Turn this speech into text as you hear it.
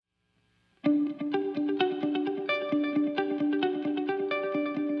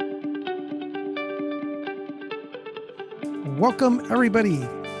Welcome, everybody.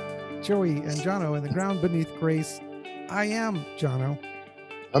 Joey and Jono in the ground beneath grace. I am Jono.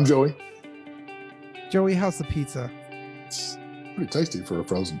 I'm Joey. Joey, how's the pizza? It's pretty tasty for a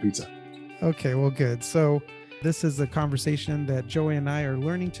frozen pizza. Okay, well, good. So this is a conversation that Joey and I are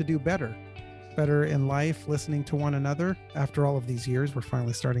learning to do better in life, listening to one another. After all of these years, we're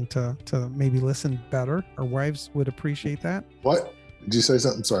finally starting to maybe listen better. Our wives would appreciate that. What? Did you say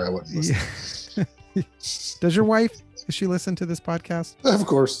something? Sorry, I wasn't listening. Yeah. Does your wife, does she listen to this podcast? Of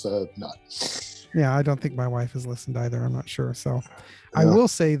course not. Yeah, I don't think my wife has listened either. I'm not sure. So I will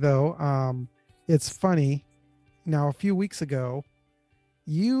say, though, it's funny. Now, a few weeks ago,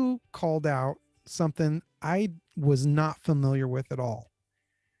 you called out something I was not familiar with at all.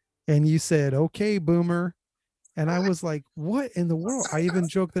 And you said, okay, boomer. And I was like, what in the world? I even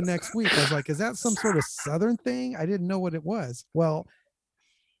joked the next week. I was like, is that some sort of Southern thing? I didn't know what it was. Well,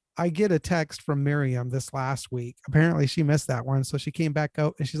 I get a text from Miriam this last week. Apparently she missed that one. So she came back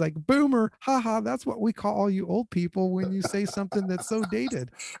out and she's like, boomer, haha, that's what we call all you old people when you say something that's so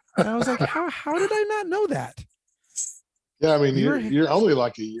dated. And I was like, how did I not know that? Yeah, I mean, you're only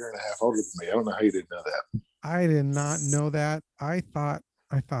like a year and a half older than me. I don't know how you didn't know that. I did not know that. I thought,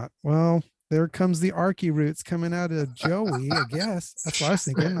 well, there comes the Archie roots coming out of Joey, I guess. That's what I was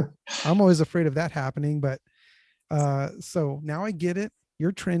thinking. I'm always afraid of that happening. But so now I get it.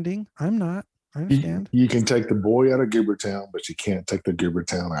 You're trending. I'm not. I understand. You can take the boy out of Goobertown, but you can't take the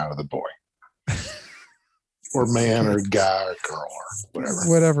Goobertown out of the boy. Or man or guy or girl or whatever.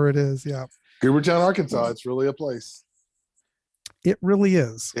 Whatever it is, yeah. Goobertown, Arkansas, it's really a place. It really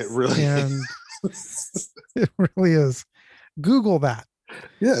is. It really is. It really is. Google that.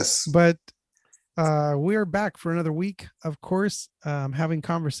 Yes. But we're back for another week, of course, having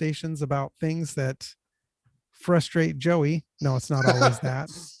conversations about things that frustrate Joey. No, it's not always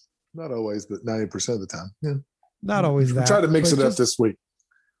that. Not always, but 90% of the time. Yeah. Not always that. Try to mix it up this week.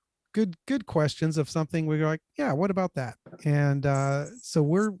 Good questions of something we're like, yeah, what about that? And so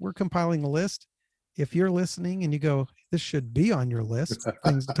we're compiling a list. If you're listening and you go, this should be on your list,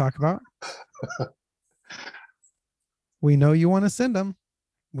 things to talk about. We know you want to send them.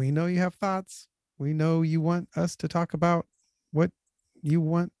 We know you have thoughts. We know you want us to talk about what you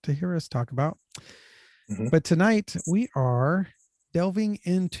want to hear us talk about. Mm-hmm. But tonight we are delving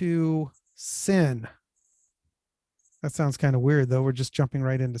into sin. That sounds kind of weird, though. We're just jumping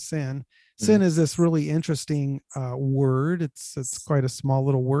right into sin. Mm-hmm. Sin is this really interesting word. It's quite a small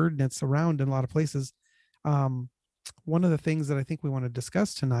little word, and it's around in a lot of places. One of the things that I think we want to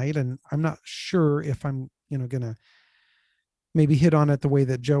discuss tonight, and I'm not sure if I'm gonna maybe hit on it the way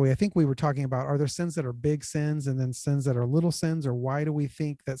that Joey, I think we were talking about, are there sins that are big sins and then sins that are little sins, or why do we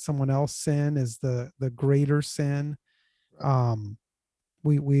think that someone else's sin is the greater sin?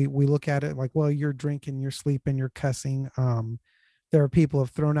 We look at it like, well, you're drinking, you're sleeping, you're cussing. There are people who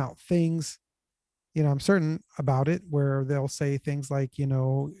have thrown out things, I'm certain about it, where they'll say things like,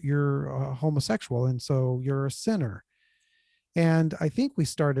 you're a homosexual and so you're a sinner. And I think we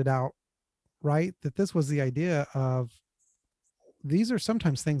started out right that this was the idea of, these are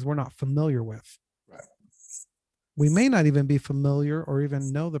sometimes things we're not familiar with. Right. We may not even be familiar or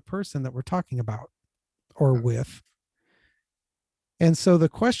even know the person that we're talking about or with. And so the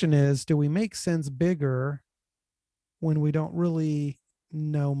question is, do we make sins bigger when we don't really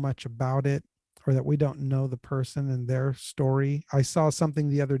know much about it, or that we don't know the person and their story? I saw something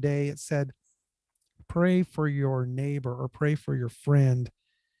the other day. It said, pray for your neighbor or pray for your friend,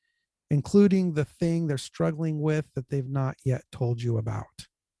 including the thing they're struggling with that they've not yet told you about.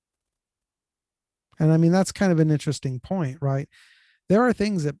 And I mean, that's kind of an interesting point, right? There are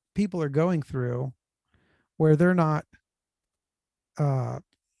things that people are going through where they're not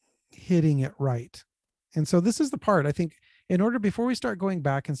hitting it right. And so this is the part, I think, before we start going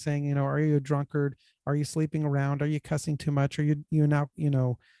back and saying, are you a drunkard? Are you sleeping around? Are you cussing too much? Are you now,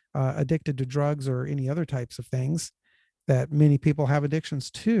 addicted to drugs or any other types of things that many people have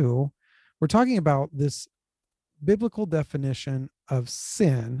addictions to? We're talking about this biblical definition of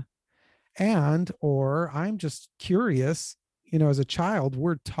sin, or I'm just curious, as a child,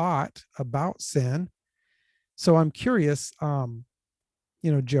 we're taught about sin. So I'm curious,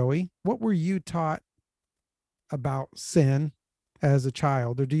 Joey, what were you taught about sin as a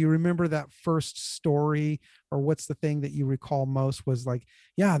child? Or do you remember that first story, or what's the thing that you recall most was like,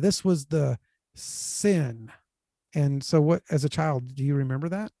 yeah, this was the sin? And so what, as a child, do you remember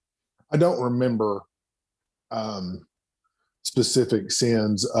that? I don't remember specific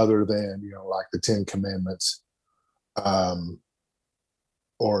sins other than, like the 10 Commandments, or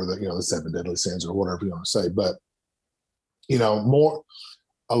the 7 deadly sins, or whatever you want to say. But,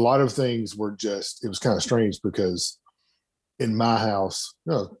 a lot of things were just, it was kind of strange because in my house,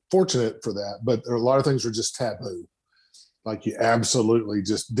 fortunate for that, but there are a lot of things were just taboo. Like you absolutely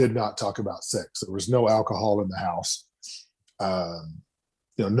just did not talk about sex. There was no alcohol in the house. Um,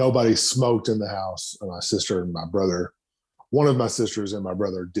 nobody smoked in the house. My sister and my brother, one of my sisters and my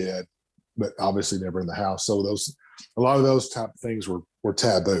brother did, but obviously never in the house. So a lot of those type of things were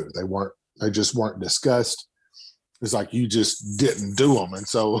taboo. They just weren't discussed. It's like you just didn't do them. And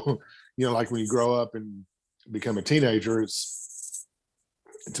so, like when you grow up and become a teenager,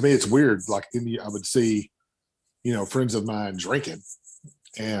 to me, it's weird. Like I would see, friends of mine drinking,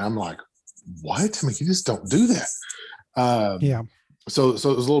 and I'm like, what? I mean, you just don't do that. Yeah. So it was a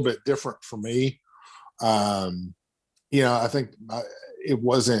little bit different for me. Um, I think it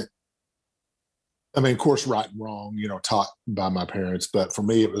wasn't. I mean, of course, right and wrong, taught by my parents, but for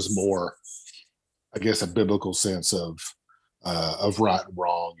me, it was more, I guess, a biblical sense of right and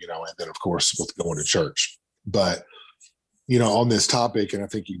wrong, and then of course with going to church. But on this topic, and I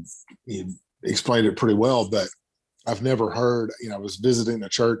think you explained it pretty well, but I've never heard. I was visiting a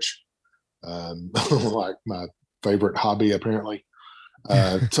church, like my favorite hobby apparently,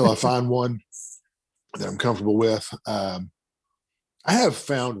 till I find one that I'm comfortable with. I have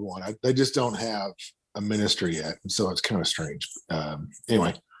found one. They just don't have a ministry yet, and so it's kind of strange.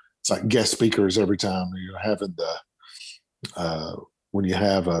 Anyway, it's like guest speakers every time you're having when you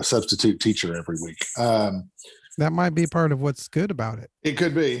have a substitute teacher every week. That might be part of what's good about it. It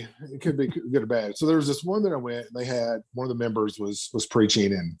could be. It could be good or bad. So there was this one that I went, and they had one of the members was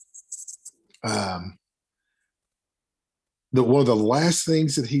preaching, and one of the last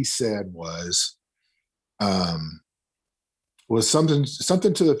things that he said um, was something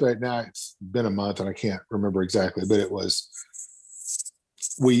to the effect. Now it's been a month, and I can't remember exactly, but it was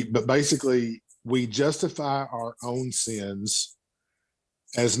but basically we justify our own sins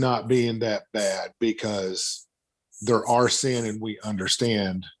as not being that bad because there are sin, and we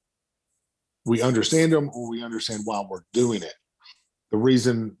understand them, or we understand why we're doing it. The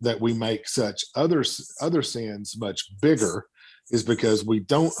reason that we make such other sins much bigger is because we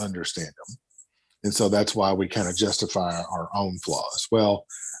don't understand them, and so that's why we kind of justify our own flaws. Well,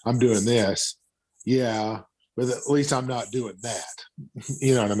 I'm doing this, yeah, but at least I'm not doing that.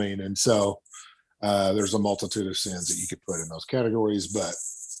 You know what I mean? And so there's a multitude of sins that you could put in those categories, but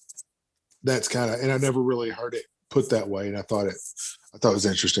that's kind of, and I never really heard it put that way, and I thought it was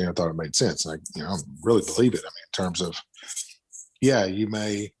interesting. I thought it made sense. And I really believe it. I mean, in terms of, yeah, you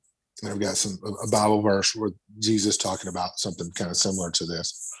may. I've got a Bible verse where Jesus talking about something kind of similar to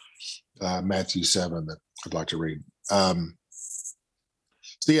this, Matthew 7, that I'd like to read. So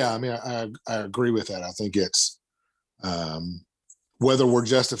yeah, I mean, I agree with that. I think it's whether we're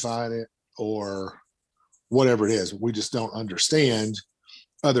justifying it or whatever it is, we just don't understand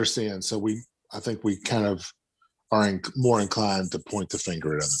other sins. So I think we kind of are more inclined to point the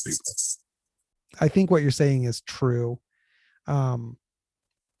finger at other people. I think what you're saying is true.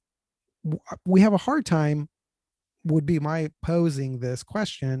 We have a hard time, would be my posing this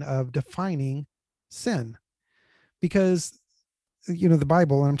question of defining sin, because the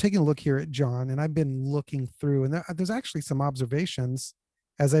Bible, and I'm taking a look here at John, and I've been looking through, and there's actually some observations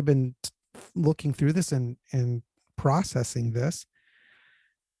as I've been looking through this and processing this,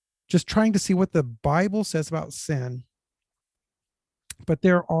 just trying to see what the Bible says about sin. But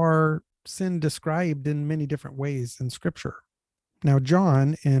there are sin described in many different ways in Scripture. Now,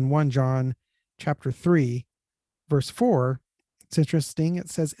 John, in 1 John chapter 3, verse 4, it's interesting. It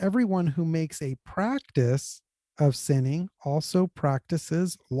says, everyone who makes a practice of sinning also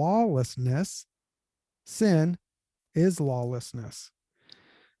practices lawlessness. Sin is lawlessness.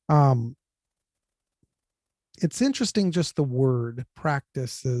 It's interesting, just the word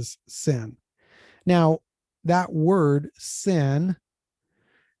practices sin. Now, that word sin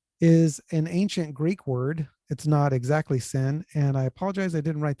is an ancient Greek word. It's not exactly sin, and I apologize, I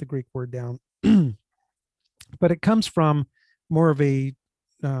didn't write the Greek word down. But it comes from more of a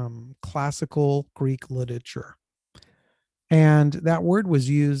classical Greek literature. And that word was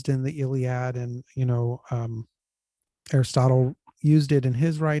used in the Iliad, and, Aristotle used it in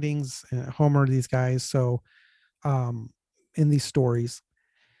his writings, Homer, these guys. So in these stories,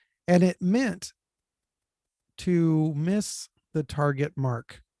 and it meant to miss the target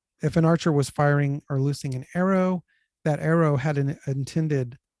mark. If an archer was firing or loosing an arrow, that arrow had an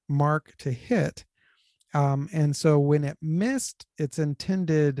intended mark to hit. And so when it missed its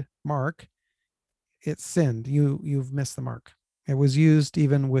intended mark, it sinned. You've missed the mark. It was used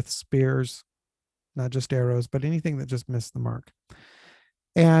even with spears, not just arrows, but anything that just missed the mark.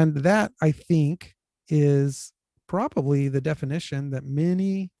 And that, I think, is probably the definition that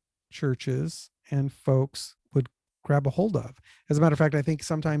many churches and folks would grab a hold of. As a matter of fact, I think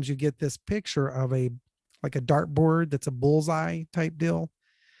sometimes you get this picture of a like a dartboard that's a bullseye type deal.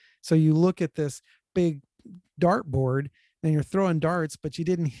 So you look at this big dartboard and you're throwing darts, but you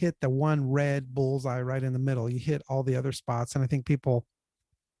didn't hit the one red bullseye right in the middle. You hit all the other spots. And I think people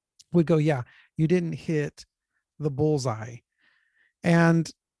would go, yeah, you didn't hit the bullseye. And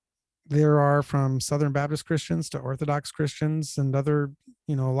there are, from Southern Baptist Christians to Orthodox Christians and other,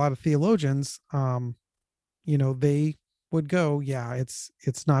 a lot of theologians, they would go, yeah, it's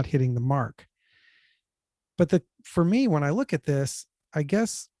not hitting the mark. But for me, when I look at this, I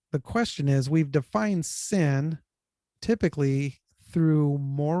guess the question is, we've defined sin typically through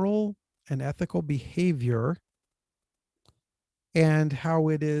moral and ethical behavior, and how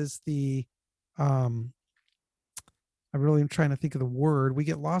it is I really am trying to think of the word. We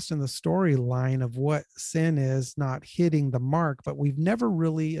get lost in the storyline of what sin is not hitting the mark, but we've never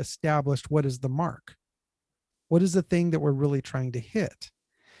really established what is the mark. What is the thing that we're really trying to hit?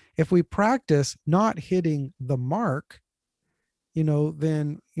 If we practice not hitting the mark,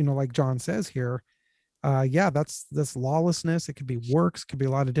 then, like John says here, yeah, that's lawlessness. It could be works, could be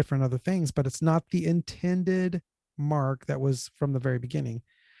a lot of different other things, but it's not the intended mark that was from the very beginning.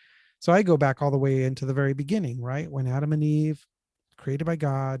 So I go back all the way into the very beginning, right? When Adam and Eve, created by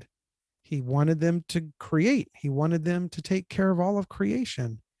God, he wanted them to create. He wanted them to take care of all of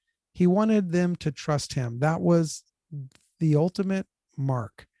creation. He wanted them to trust him. That was the ultimate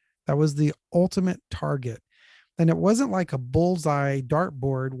mark. That was the ultimate target. And it wasn't like a bullseye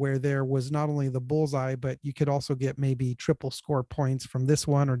dartboard where there was not only the bullseye, but you could also get maybe triple score points from this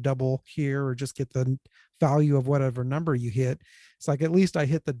one, or double here, or just get the value of whatever number you hit. It's like, at least I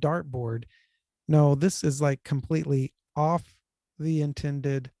hit the dartboard. No, this is like completely off the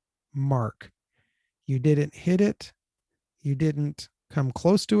intended mark. You didn't hit it. You didn't come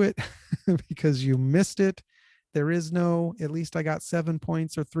close to it because you missed it. There is no, at least I got 7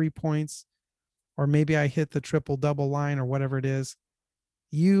 points or 3 points, or maybe I hit the triple double line or whatever it is.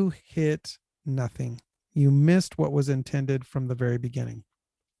 You hit nothing. You missed what was intended from the very beginning.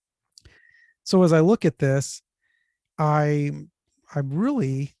 So as I look at this, I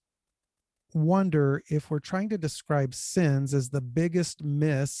really wonder if we're trying to describe sins as the biggest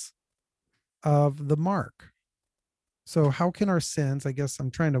miss of the mark. So how can our sins, I guess I'm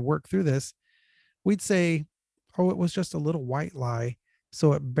trying to work through this, we'd say, oh, it was just a little white lie,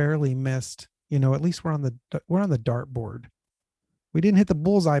 so it barely missed. At least we're on the dartboard. We didn't hit the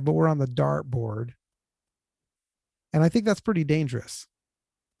bullseye, but we're on the dartboard. And I think that's pretty dangerous.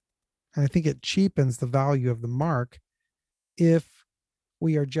 And I think it cheapens the value of the mark if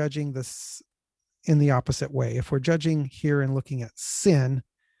we are judging this in the opposite way. If we're judging here and looking at sin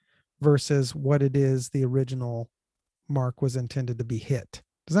versus what it is the original mark was intended to be hit.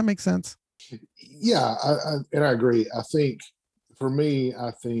 Does that make sense? Yeah, and I agree. I think for me,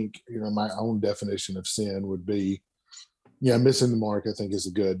 I think my own definition of sin would be, yeah, missing the mark. I think is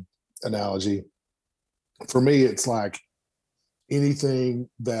a good analogy. For me, it's like anything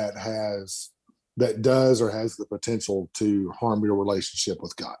that does or has the potential to harm your relationship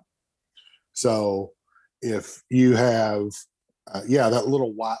with God. So if you have, that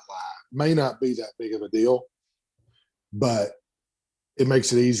little white lie may not be that big of a deal, but it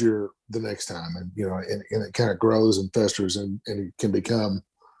makes it easier the next time, and it kind of grows and festers, and it can become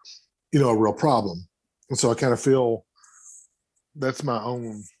a real problem. And so I kind of feel that's my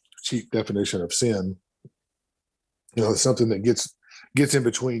own cheap definition of sin. It's something that gets in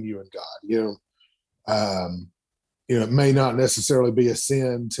between you and God. It may not necessarily be a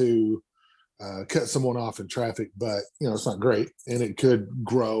sin to cut someone off in traffic, but it's not great, and it could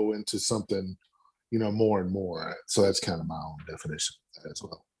grow into something more and more. So that's kind of my own definition as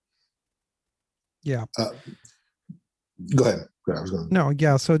well. Yeah. Go ahead. I was going. No,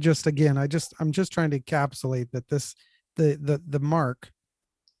 yeah. So just again, I'm just trying to encapsulate that the mark,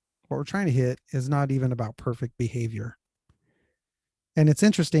 what we're trying to hit, is not even about perfect behavior. And it's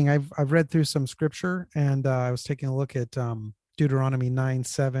interesting. I've read through some scripture, and I was taking a look at Deuteronomy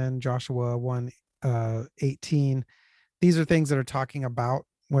 9:7, Joshua 1:18. These are things that are talking about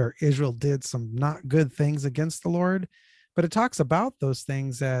where Israel did some not good things against the Lord, but it talks about those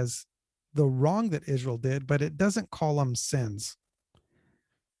things as the wrong that Israel did, but it doesn't call them sins.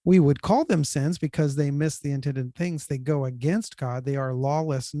 We would call them sins because they miss the intended things. They go against God. They are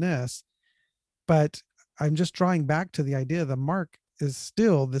lawlessness. But I'm just drawing back to the idea the mark is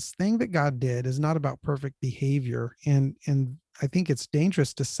still this thing that God did is not about perfect behavior. And I think it's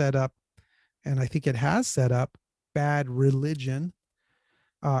dangerous to set up, and I think it has set up, bad religion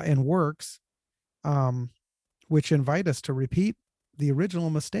and works, which invite us to repeat the original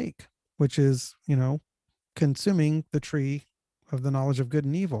mistake, which is, consuming the tree of the knowledge of good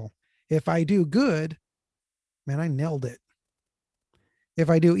and evil. If I do good, man, I nailed it. If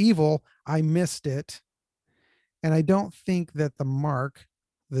I do evil, I missed it. And I don't think that the mark,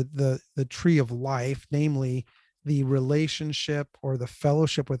 the tree of life, namely the relationship or the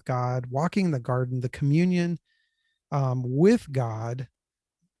fellowship with God, walking in the garden, the communion with God,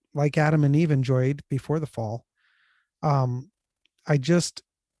 like Adam and Eve enjoyed before the fall. Um, I just,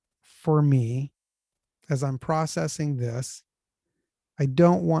 for me, as I'm processing this, I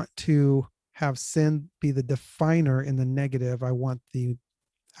don't want to have sin be the definer in the negative. I want the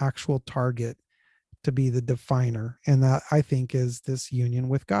actual target to be the definer. And that, I think, is this union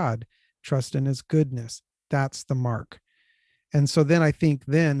with God, trust in his goodness. That's the mark. And so then I think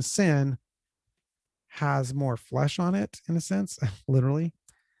then sin has more flesh on it, in a sense, literally.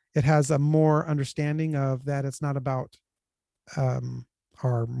 It has a more understanding of that it's not about um,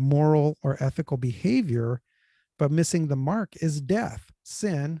 our moral or ethical behavior, but missing the mark is death.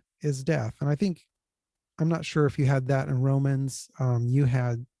 Sin is death. And I think, I'm not sure if you had that in Romans. You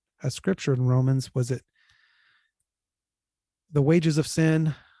had a scripture in Romans. Was it the wages of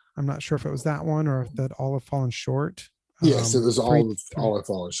sin? I'm not sure if it was that one or if that all have fallen short. Yes, it was Three, three. all have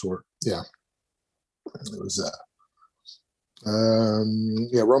fallen short. Yeah, it was that.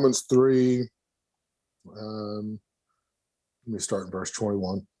 Yeah, Romans 3. Let me start in verse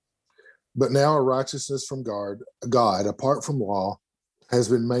 21. But now a righteousness from God, apart from law, has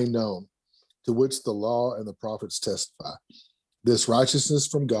been made known, to which the law and the prophets testify. This righteousness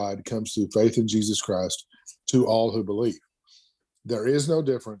from God comes through faith in Jesus Christ to all who believe. There is no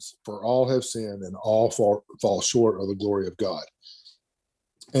difference, for all have sinned and all fall short of the glory of God,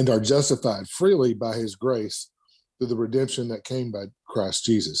 and are justified freely by his grace through the redemption that came by Christ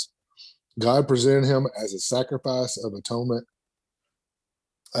Jesus. God presented him as a sacrifice of atonement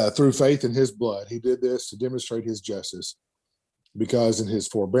through faith in his blood. He did this to demonstrate his justice, because in his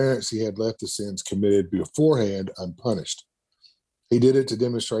forbearance he had left the sins committed beforehand unpunished. He did it to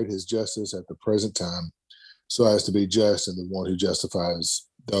demonstrate his justice at the present time, so as to be just and the one who justifies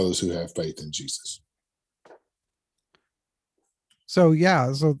those who have faith in Jesus. So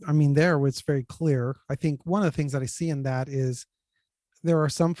yeah, so I mean, there it's very clear. I think one of the things that I see in that is there are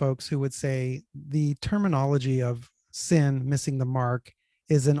some folks who would say the terminology of sin, missing the mark,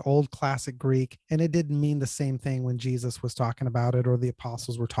 is an old classic Greek, and it didn't mean the same thing when Jesus was talking about it or the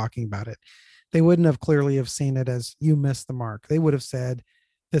apostles were talking about it. They wouldn't have clearly have seen it as you missed the mark. They would have said,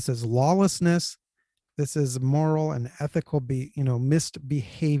 this is lawlessness. This is moral and ethical, missed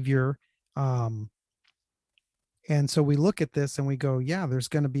behavior. Um, and so we look at this and we go, yeah, there's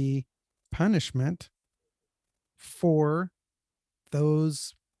going to be punishment for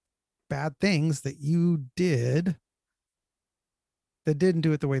those bad things that you did that didn't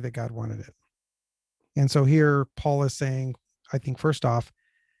do it the way that God wanted it. And so here Paul is saying, I think first off,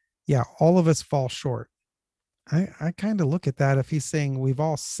 yeah, all of us fall short. I kind of look at that. If he's saying we've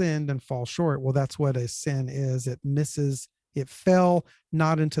all sinned and fall short, well, that's what a sin is. It misses, it fell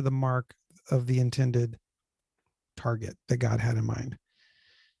not into the mark of the intended target that God had in mind.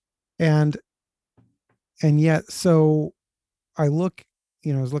 And yet, so I look,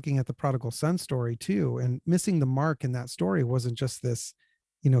 I was looking at the prodigal son story too, and missing the mark in that story wasn't just this,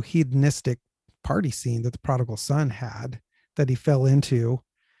 hedonistic party scene that the prodigal son had that he fell into.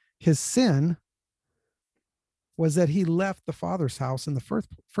 His sin was that he left the father's house in the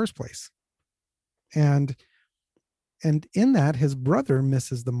first place. And in that, his brother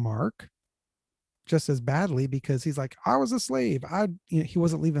misses the mark just as badly, because he's like, I was a slave. He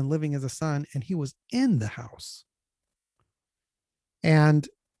wasn't even living as a son, and he was in the house. And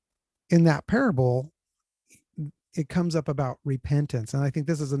in that parable, it comes up about repentance. And I think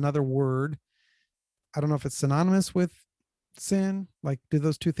this is another word. I don't know if it's synonymous with sin. Like, do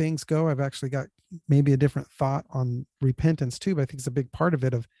those two things go? I've actually got maybe a different thought on repentance too, but I think it's a big part of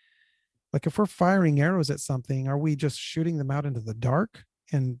it. Of like, if we're firing arrows at something, are we just shooting them out into the dark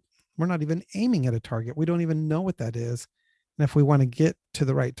and we're not even aiming at a target? We don't even know what that is. And if we want to get to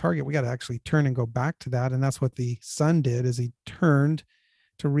the right target, we got to actually turn and go back to that. And that's what the son did, is he turned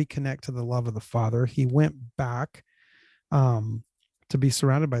to reconnect to the love of the father. He went back to be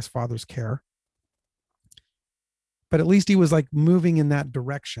surrounded by his father's care. But at least he was like moving in that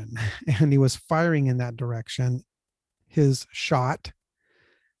direction and he was firing in that direction, his shot.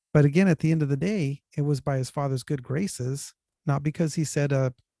 But again, at the end of the day, it was by his father's good graces, not because he said,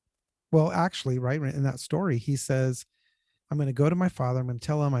 well, actually, right in that story, he says, I'm going to go to my father. I'm going to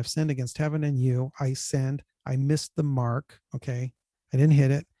tell him I've sinned against heaven and you. I sinned. I missed the mark. Okay. I didn't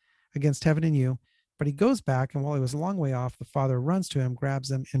hit it against heaven and you. But he goes back, and while he was a long way off, the father runs to him,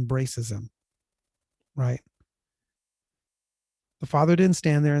 grabs him, embraces him. Right. The father didn't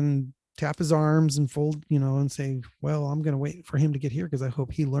stand there and tap his arms and fold, and say, well, I'm going to wait for him to get here because I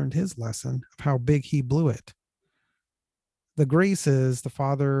hope he learned his lesson of how big he blew it. The grace is the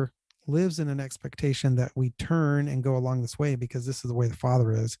father lives in an expectation that we turn and go along this way because this is the way the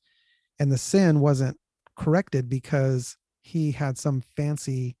father is. And the sin wasn't corrected because he had some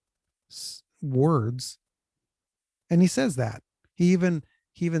fancy words. And he says that. He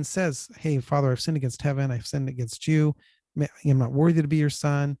even says, hey, Father, I've sinned against heaven, I've sinned against you, I'm not worthy to be your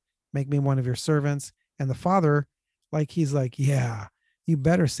son, make me one of your servants. And the father, he's like, yeah, you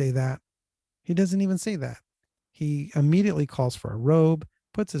better say that. He doesn't even say that. He immediately calls for a robe,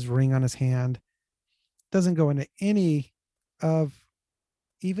 puts his ring on his hand, doesn't go into any of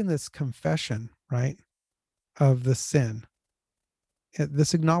even this confession, right, of the sin,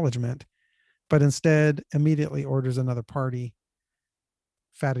 this acknowledgement, but instead immediately orders another party,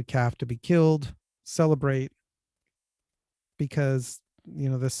 fatted calf to be killed, celebrate because,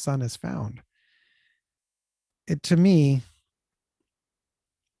 this son is found. It, to me,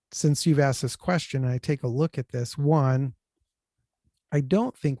 since you've asked this question and I take a look at this, one, I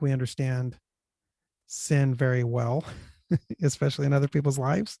don't think we understand sin very well, especially in other people's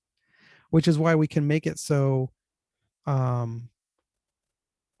lives, which is why we can make it so um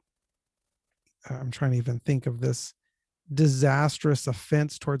I'm trying to even think of this disastrous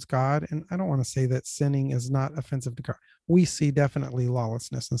offense towards God. And I don't want to say that sinning is not offensive to God. We see definitely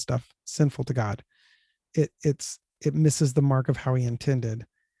lawlessness and stuff sinful to God. It misses the mark of how he intended.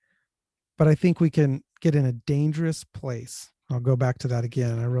 But I think we can get in a dangerous place. I'll go back to that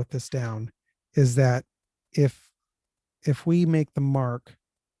again. I wrote this down. Is that if we make the mark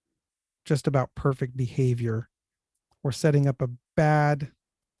just about perfect behavior, we're setting up a bad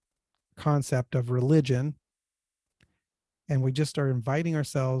concept of religion, and we just are inviting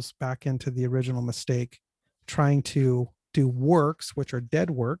ourselves back into the original mistake, trying to do works, which are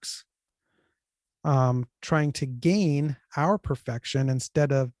dead works, trying to gain our perfection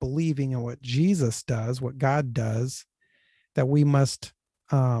instead of believing in what Jesus does, what God does, that we must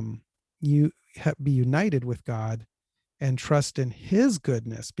be united with God and trust in his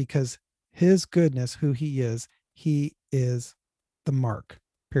goodness, because his goodness, who he is the mark,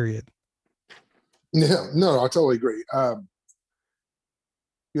 period. Yeah, no, I totally agree. I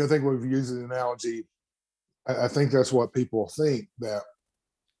think we've used an analogy. I think that's what people think that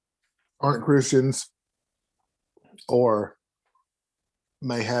aren't Christians or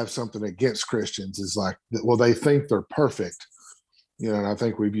may have something against Christians is like, well, they think they're perfect. And I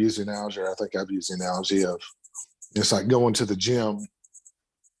think we've used the analogy, or I think I've used the analogy of it's like going to the gym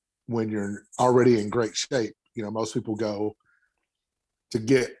when you're already in great shape. Most people go to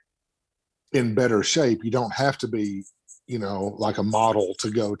get in better shape. You don't have to be, like a model to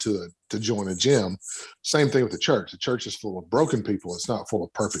go to join a gym. Same thing with the church. The church is full of broken people. It's not full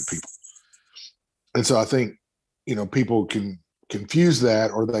of perfect people. And so I think, people can confuse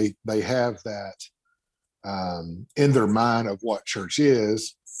that, or they have that in their mind of what church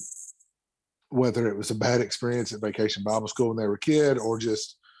is, whether it was a bad experience at Vacation Bible School when they were a kid, or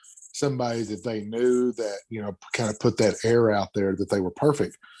just somebody that they knew that, kind of put that air out there that they were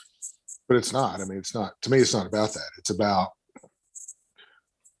perfect. But it's not. I mean, it's not, to me, it's not about that. It's about,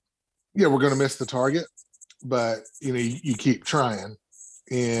 yeah, we're going to miss the target, but, you keep trying,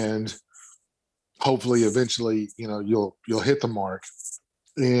 and hopefully eventually, you'll hit the mark.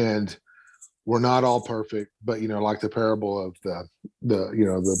 And we're not all perfect, but, like the parable of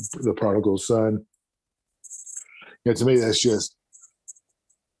the prodigal son, to me, that's just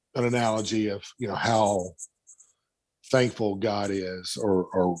an analogy of, how thankful God is,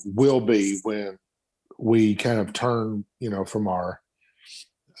 or will be, when we kind of turn, from our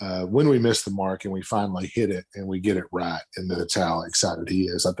when we miss the mark and we finally hit it and we get it right, and that's how excited he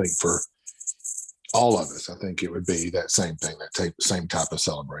is. I think for all of us, I think it would be that same thing, that same type of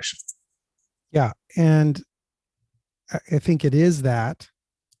celebration. Yeah. And I think it is that.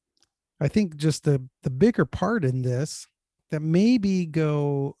 I think just the bigger part in this that maybe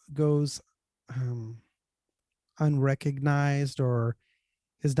goes unrecognized or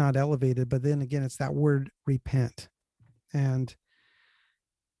is not elevated, but then again, it's that word repent. And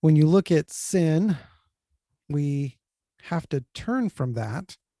when you look at sin, we have to turn from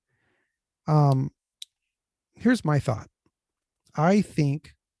that. Um, Here's my thought. I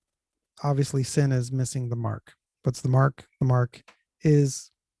think obviously sin is missing the mark. What's the mark? The mark is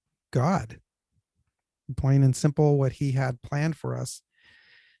God, plain and simple, what he had planned for us.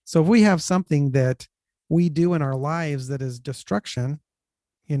 So if we have something that we do in our lives that is destruction,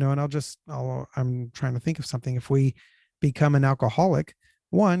 and I'm trying to think of something. If we become an alcoholic,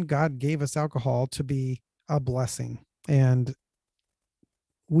 one, God gave us alcohol to be a blessing. And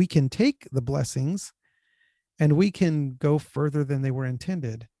we can take the blessings and we can go further than they were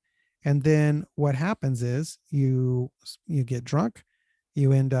intended. And then what happens is you get drunk,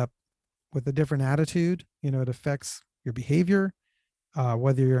 you end up with a different attitude. It affects your behavior,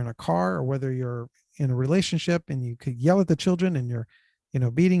 whether you're in a car or whether you're in a relationship, and you could yell at the children and you're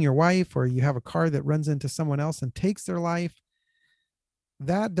beating your wife, or you have a car that runs into someone else and takes their life.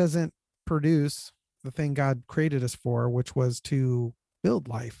 That doesn't produce the thing God created us for, which was to build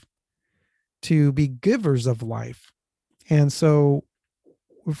life, to be givers of life. And so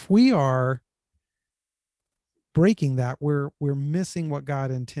if we are breaking that, we're missing what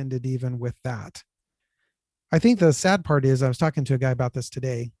God intended even with that. I think the sad part is, I was talking to a guy about this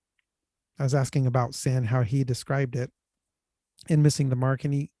today. I was asking about sin, how he described it in missing the mark,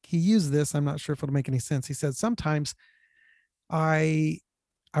 and he used this. I'm not sure if it'll make any sense. He said, sometimes I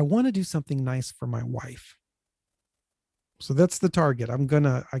I want to do something nice for my wife. So that's the target.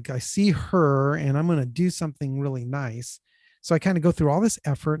 I see her and I'm gonna do something really nice. So I kind of go through all this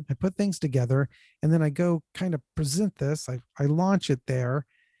effort, I put things together, and then I go kind of present this. I launch it there,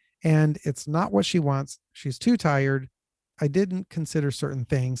 and it's not what she wants. She's too tired. I didn't consider certain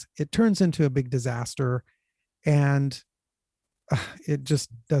things. It turns into a big disaster, and it just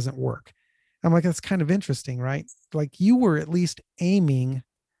doesn't work. I'm like, that's kind of interesting, right? Like, you were at least aiming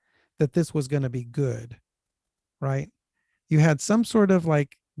that this was going to be good, right? You had some sort of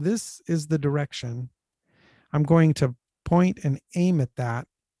like, this is the direction. I'm going to point and aim at that.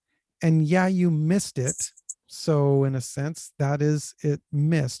 And yeah, you missed it. So, in a sense, that is, it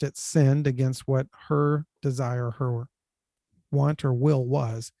missed, it sinned against what her desire, her want or will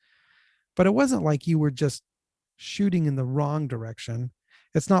was. But it wasn't like you were just shooting in the wrong direction.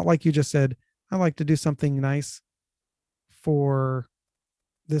 It's not like you just said, I like to do something nice for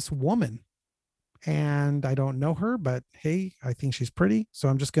this woman, and I don't know her, but hey, I think she's pretty. So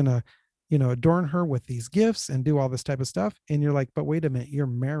I'm just going to, adorn her with these gifts and do all this type of stuff. And you're like, but wait a minute, you're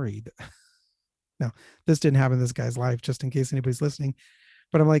married. Now, this didn't happen in this guy's life, just in case anybody's listening.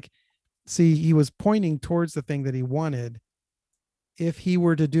 But I'm like, see, he was pointing towards the thing that he wanted. If he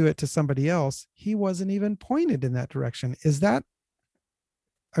were to do it to somebody else, he wasn't even pointed in that direction. Is that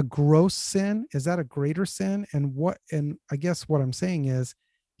a gross sin? Is that a greater sin? And I guess what I'm saying is,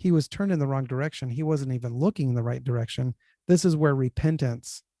 he was turned in the wrong direction. He wasn't even looking in the right direction. This is where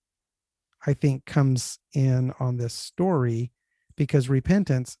repentance, I think, comes in on this story, because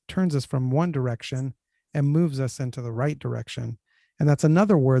repentance turns us from one direction and moves us into the right direction. And that's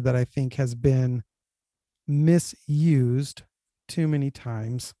another word that I think has been misused too many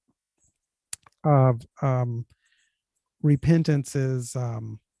times. Of repentance is,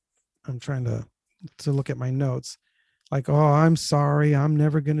 I'm trying to look at my notes, like, oh, I'm sorry, I'm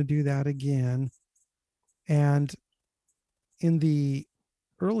never going to do that again. And in the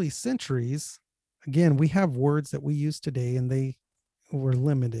early centuries, again, we have words that we use today, and they were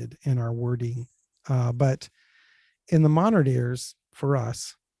limited in our wording. But in the modern ears, for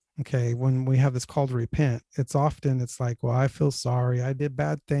us, okay, when we have this call to repent, it's like, well, I feel sorry, I did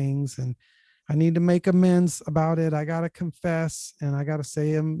bad things, and I need to make amends about it. I got to confess, and I got to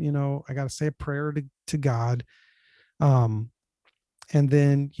say I got to say a prayer to God. And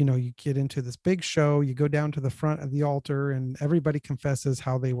then, you get into this big show, you go down to the front of the altar, and everybody confesses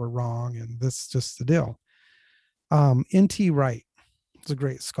how they were wrong. And this is just the deal. N.T. Wright is a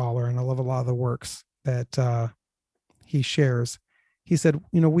great scholar, and I love a lot of the works that he shares. He said,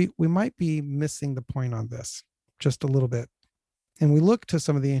 we might be missing the point on this just a little bit. And we look to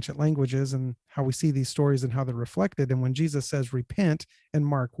some of the ancient languages and how we see these stories and how they're reflected. And when Jesus says repent in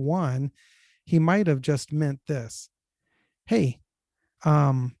Mark 1, he might have just meant this. Hey,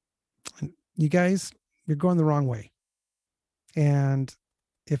 you guys, you're going the wrong way. And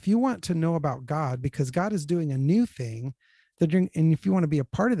if you want to know about God, because God is doing a new thing, and if you want to be a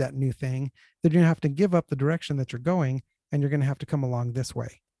part of that new thing, then you're going to have to give up the direction that you're going, and you're going to have to come along this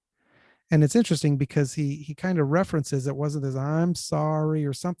way. And it's interesting because he kind of references, it wasn't as I'm sorry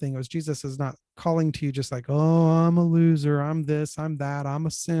or something. It was, Jesus is not calling to you just like, oh, I'm a loser, I'm this, I'm that, I'm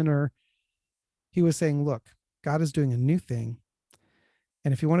a sinner. He was saying, look, God is doing a new thing.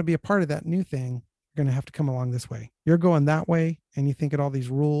 And if you want to be a part of that new thing, you're going to have to come along this way. You're going that way, and you think that all these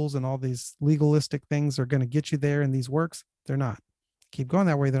rules and all these legalistic things are going to get you there in these works. They're not. Keep going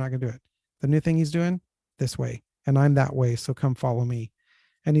that way, they're not going to do it. The new thing he's doing, this way. And I'm that way, so come follow me.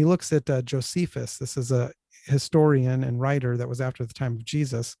 And he looks at Josephus. This is a historian and writer that was after the time of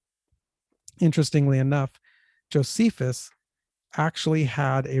Jesus. Interestingly enough, Josephus actually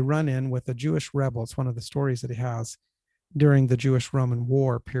had a run-in with a Jewish rebel. It's one of the stories that he has during the Jewish-Roman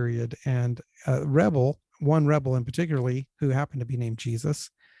War period. And one rebel in particularly, who happened to be named Jesus,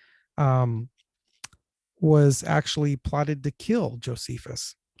 um, was actually plotted to kill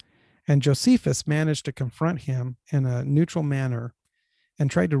Josephus. And Josephus managed to confront him in a neutral manner and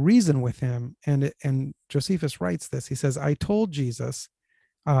tried to reason with him. And Josephus writes this. He says, I told Jesus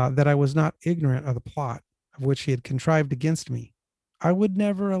that I was not ignorant of the plot of which he had contrived against me. I would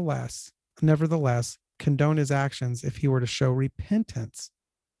nevertheless, condone his actions if he were to show repentance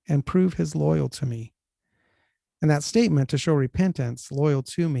and prove his loyal to me. And that statement, to show repentance, loyal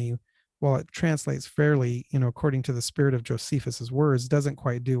to me, while it translates fairly, according to the spirit of Josephus's words, doesn't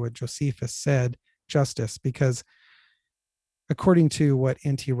quite do what Josephus said justice, because according to what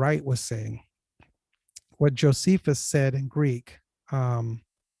N.T. Wright was saying, what Josephus said in Greek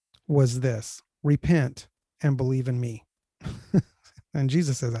was this: repent and believe in me. And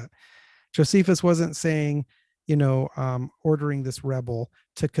Jesus says that. Josephus wasn't saying, ordering this rebel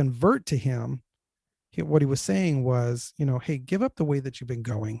to convert to him. What he was saying was, hey, give up the way that you've been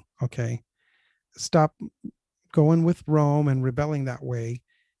going. Okay. Stop going with Rome and rebelling that way.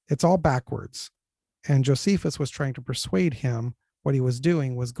 It's all backwards. And Josephus was trying to persuade him what he was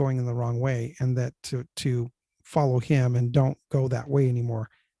doing was going in the wrong way, and that to follow him and don't go that way anymore.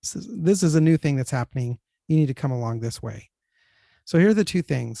 This is a new thing that's happening. You need to come along this way. So here are the two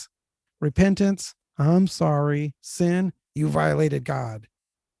things: repentance, I'm sorry; sin, you violated God.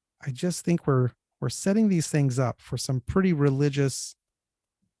 I just think we're setting these things up for some pretty religious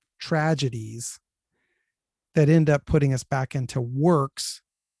tragedies that end up putting us back into works,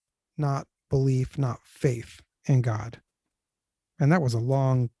 not belief, not faith in God. And that was a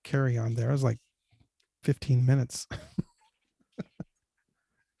long carry on there. It was like 15 minutes.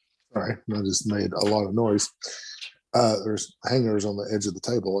 Sorry, I just made a lot of noise. There's hangers on the edge of the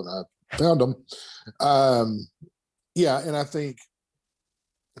table, and I found them. Yeah, and I think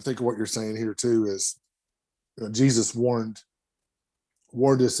what you're saying here too is, Jesus warned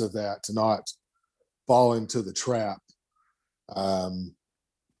us of that, to not fall into the trap.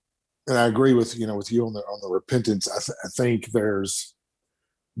 And I agree with you on the repentance. I think there's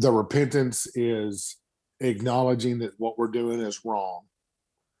the repentance is acknowledging that what we're doing is wrong,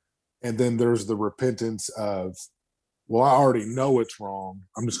 and then there's the repentance of, well, I already know it's wrong.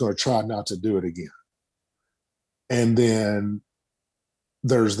 I'm just going to try not to do it again. And then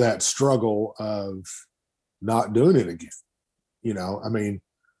there's that struggle of not doing it again. I mean,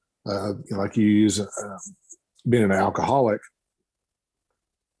 like you use being an alcoholic.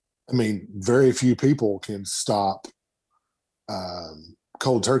 I mean, very few people can stop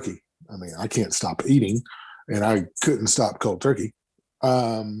cold turkey. I mean, I can't stop eating, and I couldn't stop cold turkey.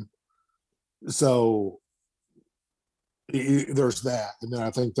 So there's that, and then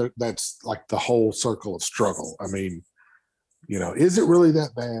I think that's like the whole circle of struggle. I mean, is it really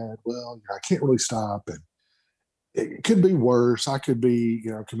that bad? Well, I can't really stop, and it could be worse. I could be,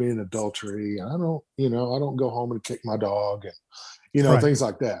 committing adultery. I don't go home and kick my dog, and Right. things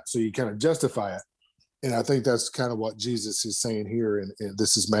like that. So you kind of justify it, and I think that's kind of what Jesus is saying here. And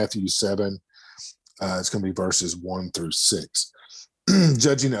this is Matthew 7. It's going to be verses 1-6.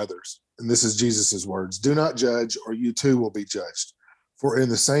 Judging others, and this is Jesus's words: "Do not judge, or you too will be judged. For in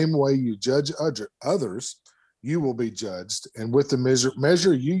the same way you judge others, you will be judged, and with the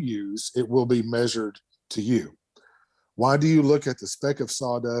measure you use, it will be measured to you. Why do you look at the speck of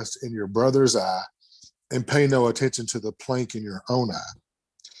sawdust in your brother's eye and pay no attention to the plank in your own eye?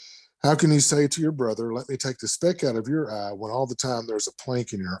 How can you say to your brother, let me take the speck out of your eye, when all the time there's a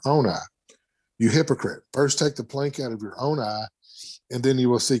plank in your own eye? You hypocrite, first take the plank out of your own eye, and then you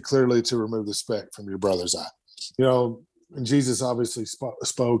will see clearly to remove the speck from your brother's eye." And Jesus obviously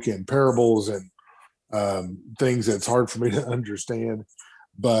spoke in parables and things that's hard for me to understand.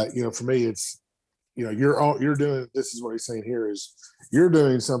 But for me, it's you're doing, this is what he's saying here, is you're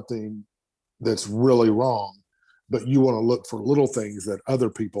doing something that's really wrong, but you want to look for little things that other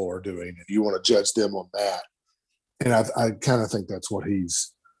people are doing, and you want to judge them on that. And I kind of think that's what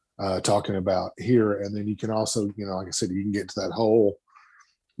he's talking about here. And then you can also, like I said, you can get to that whole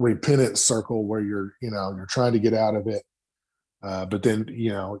repentance circle where you're trying to get out of it. But then,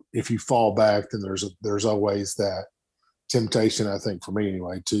 if you fall back, then there's always that temptation, I think, for me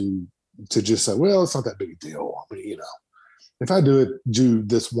anyway, to just say, well, it's not that big a deal. I mean, if I do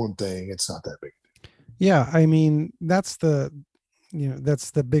this one thing, it's not that big. Yeah. I mean, that's the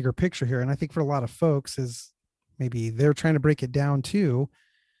bigger picture here. And I think for a lot of folks is maybe they're trying to break it down too.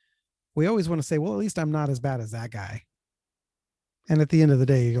 We always want to say, well, at least I'm not as bad as that guy. And at the end of the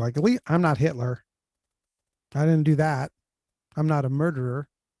day, you're like, at least I'm not Hitler. I didn't do that. I'm not a murderer.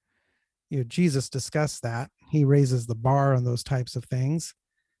 Jesus discussed that. He raises the bar on those types of things.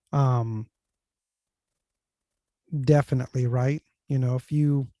 Um, Definitely, right. If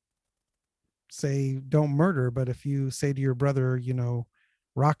you say don't murder, but if you say to your brother,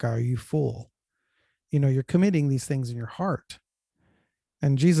 Raka, are you fool? You're committing these things in your heart.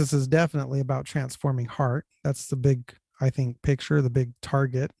 And Jesus is definitely about transforming heart. That's the big, I think, picture, the big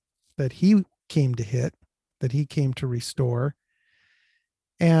target that he came to hit, that he came to restore.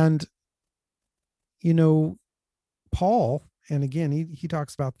 And, you know, Paul, and again, he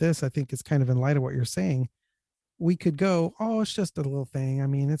talks about this, I think it's kind of in light of what you're saying. We could go, oh, it's just a little thing. I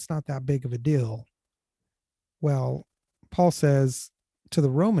mean, it's not that big of a deal. Well, Paul says to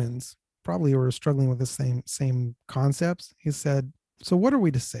the Romans, probably who are struggling with the same concepts, he said, so what are we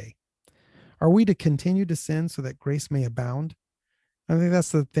to say? Are we to continue to sin so that grace may abound? I think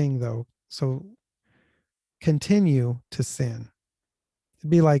that's the thing, though. So continue to sin. It'd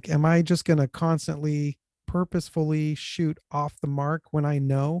be like, am I just going to constantly, purposefully shoot off the mark when I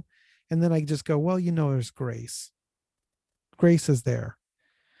know? And then I just go, well, there's grace. Grace is there.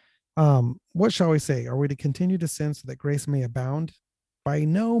 What shall we say? Are we to continue to sin so that grace may abound? By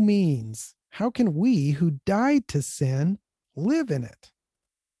no means. How can we who died to sin live in it?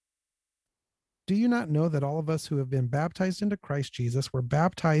 Do you not know that all of us who have been baptized into Christ Jesus were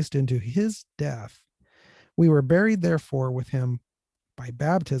baptized into his death? We were buried, therefore, with him by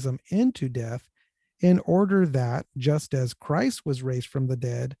baptism into death, in order that, just as Christ was raised from the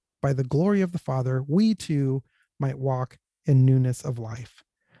dead by the glory of the Father, we too might walk in newness of life.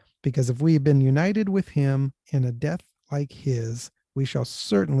 Because if we have been united with him in a death like his, we shall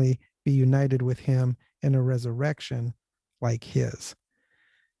certainly be united with him in a resurrection like his.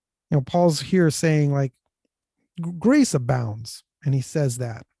 Paul's here saying, like, grace abounds, and he says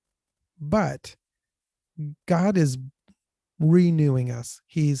that, but God is renewing us.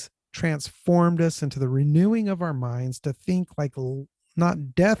 He's transformed us into the renewing of our minds to think like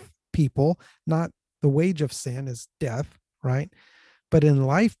not death people, not the wage of sin is death, right? But in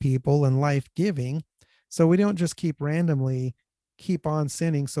life people and life giving. So we don't just keep on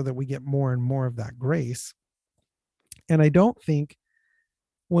sinning so that we get more and more of that grace. And I don't think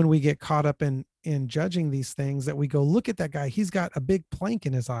when we get caught up in judging these things that we go, look at that guy, he's got a big plank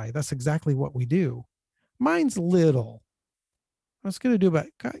in his eye. That's exactly what we do. Mine's little. I was going to do, but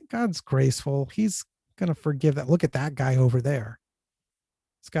God's graceful. He's going to forgive that. Look at that guy over there.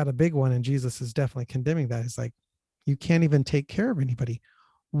 It's got a big one, and Jesus is definitely condemning that. He's like, you can't even take care of anybody.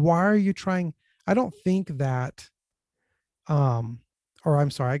 Why are you trying? I don't think that, or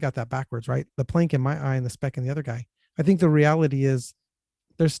I'm sorry, I got that backwards, right? The plank in my eye and the speck in the other guy. I think the reality is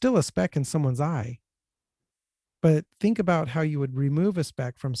there's still a speck in someone's eye. But think about how you would remove a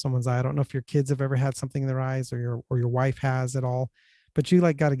speck from someone's eye. I don't know if your kids have ever had something in their eyes, or your wife has at all, but you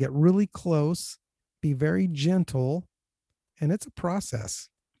got to get really close, be very gentle, and it's a process.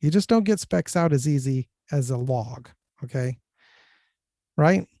 You just don't get specks out as easy as a log, okay?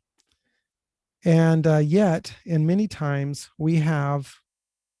 Right? And yet, in many times, we have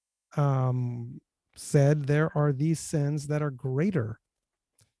said there are these sins that are greater.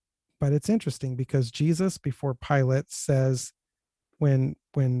 But it's interesting because Jesus, before Pilate, says, when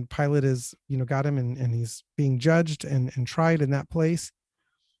Pilate is, got him and he's being judged and tried in that place,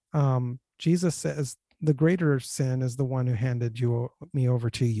 Jesus says the greater sin is the one who handed me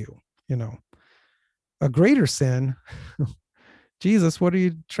over to you. A greater sin. Jesus, what are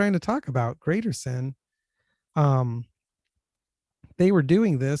you trying to talk about? Greater sin. They were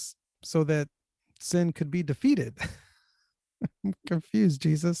doing this so that sin could be defeated. I'm confused,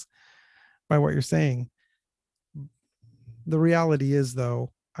 Jesus, by what you're saying. The reality is,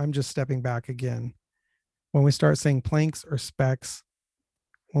 though, I'm just stepping back again. When we start saying planks or specks,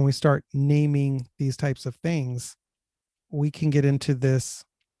 when we start naming these types of things, we can get into this,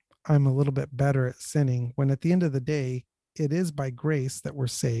 I'm a little bit better at sinning, when at the end of the day, it is by grace that we're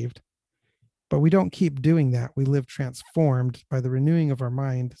saved. But we don't keep doing that. We live transformed by the renewing of our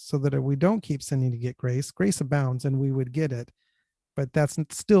mind so that if we don't keep sinning to get grace, grace abounds and we would get it. But that's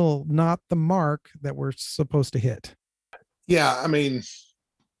still not the mark that we're supposed to hit. Yeah, I mean,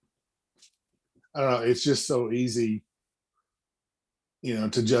 I don't know. It's just so easy,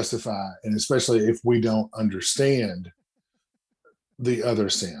 to justify, and especially if we don't understand the other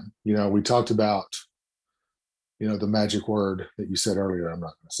sin. We talked about, the magic word that you said earlier. I'm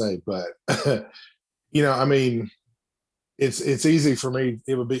not going to say, but I mean, it's easy for me.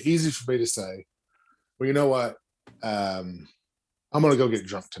 It would be easy for me to say, well, you know what? I'm going to go get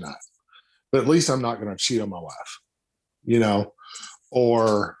drunk tonight, but at least I'm not going to cheat on my wife,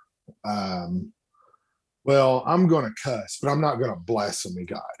 or, well, I'm going to cuss, but I'm not going to blaspheme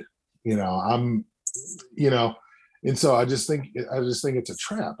God. I'm, and so I just think it's a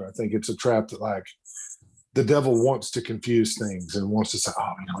trap. I think it's a trap that, like, the devil wants to confuse things and wants to say,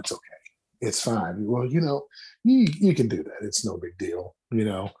 oh, it's okay. it's fine. Well, you can do that. It's no big deal.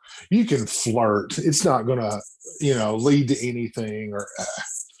 You can flirt. It's not gonna, lead to anything. Or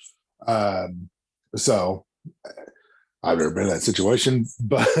so I've never been in that situation,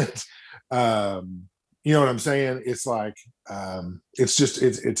 but you know what I'm saying? It's like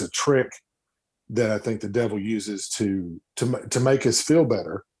it's a trick that I think the devil uses to make us feel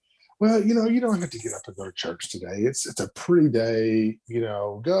better. Well, you don't have to get up and go to church today. It's a pretty day.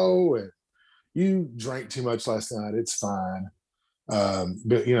 Go, and you drank too much last night. It's fine.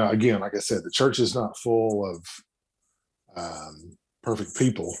 But again, like I said, the church is not full of perfect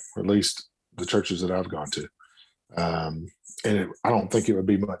people, or at least the churches that I've gone to. Um, and I don't think it would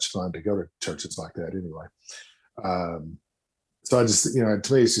be much fun to go to churches like that anyway. Um, so I just,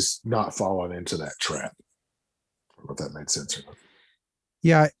 to me, it's just not falling into that trap. I don't know if that made sense or not.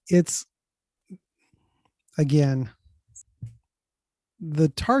 Yeah, it's, again, the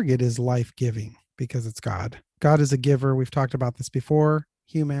target is life giving because it's God. God is a giver. We've talked about this before.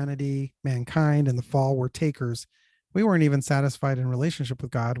 Humanity, mankind, and the fall were takers. We weren't even satisfied in relationship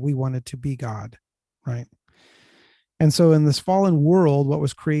with God. We wanted to be God, right? And so in this fallen world, what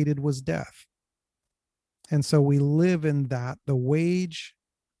was created was death. And so we live in that. The wage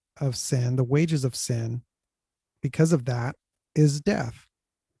of sin, the wages of sin, because of that, is death.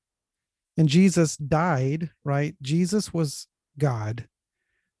 And Jesus died, right? Jesus was God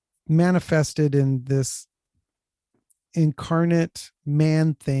manifested in this incarnate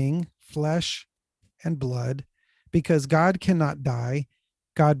man thing, flesh and blood, because God cannot die.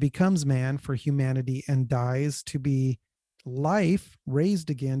 God becomes man for humanity and dies to be life raised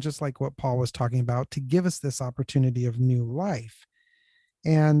again, just like what Paul was talking about, to give us this opportunity of new life.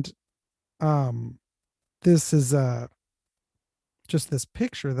 And this is just this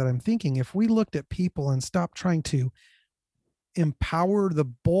picture that I'm thinking, if we looked at people and stopped trying to empower the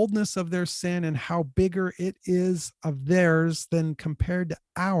boldness of their sin and how bigger it is of theirs than compared to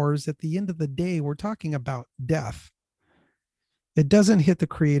ours, at the end of the day, we're talking about death. It doesn't hit the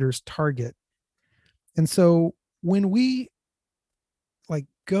creator's target. And so when we like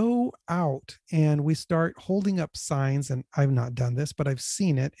go out and we start holding up signs, and I've not done this, but I've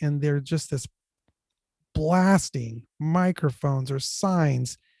seen it, and they're just this blasting microphones or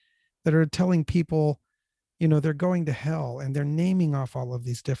signs that are telling people, they're going to hell, and they're naming off all of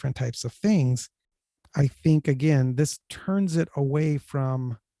these different types of things. I think, again, this turns it away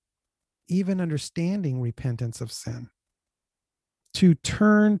from even understanding repentance of sin. To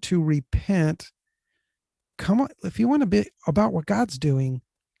turn to repent, come on, if you want to be about what God's doing,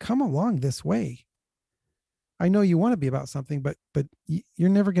 come along this way. I know you want to be about something, but you're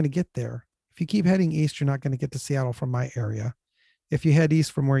never going to get there. If you keep heading east, you're not going to get to Seattle from my area. If you head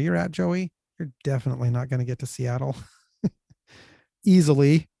east from where you're at, Joey, you're definitely not going to get to Seattle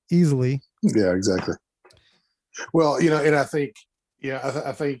easily. Yeah, exactly. Well, and I think,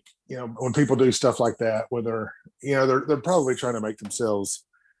 I think, when people do stuff like that, whether, they're probably trying to make themselves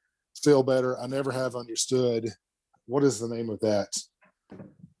feel better. I never have understood what is the name of that.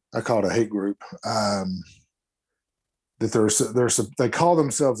 I call it a hate group. That they call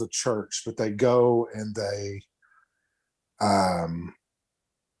themselves a church, but they go and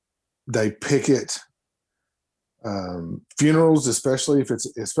they picket funerals, especially if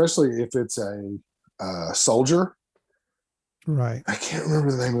it's a soldier. Right. I can't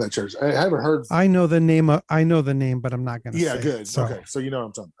remember the name of that church. I haven't heard. I know the name, but I'm not going to say good. it. So. Okay, so you know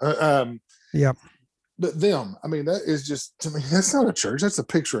what I'm talking. Yep. But them, I mean, that is just, to me, that's not a church. That's a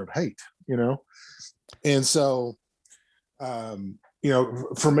picture of hate, And so,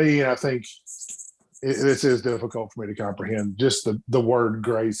 for me, I think this is difficult for me to comprehend. Just the word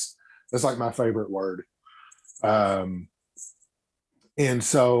grace. That's like my favorite word. And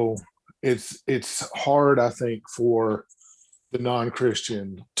so it's hard, I think, for the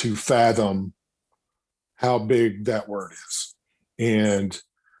non-Christian to fathom how big that word is, and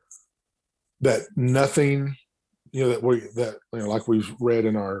that nothing, like we've read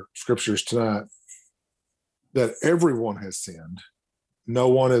in our scriptures tonight, that everyone has sinned, no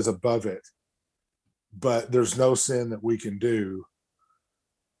one is above it, but there's no sin that we can do,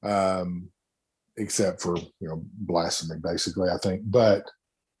 except for blasphemy, basically, I think, but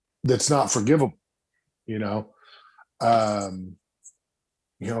that's not forgivable. Like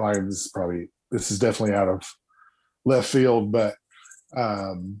this is definitely out of left field, but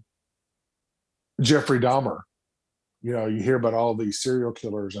Jeffrey Dahmer, you hear about all these serial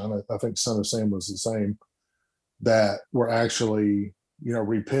killers, and I think Son of Sam was the same, that were actually,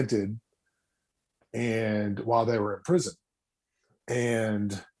 repented, and while they were in prison.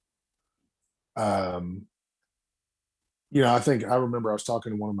 And I think I remember I was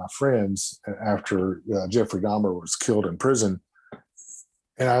talking to one of my friends after Jeffrey Dahmer was killed in prison,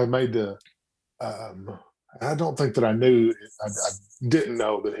 and I made the. Um, I don't think that I knew. I didn't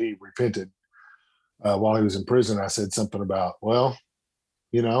know that he repented while he was in prison. I said something about, well,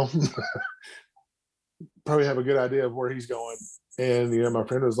 you know, probably have a good idea of where he's going. And my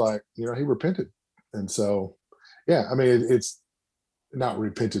friend was like, he repented, and so, yeah, I mean, it's not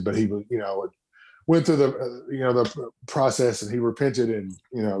repented, but he was, went through the the process, and he repented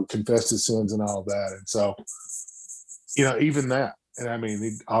and confessed his sins and all of that. And so, even that, and I mean,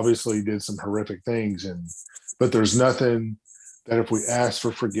 he obviously did some horrific things, and but there's nothing that if we ask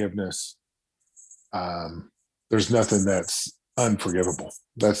for forgiveness, um, there's nothing that's unforgivable.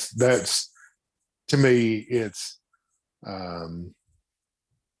 That's to me, um,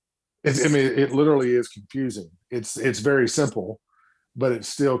 I mean, it literally is confusing. It's very simple, but it's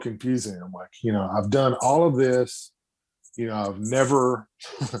still confusing. I'm like, I've done all of this. I've never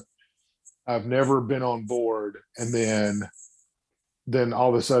I've never been on board, and then all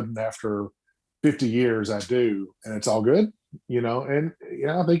of a sudden after 50 years I do, and it's all good. And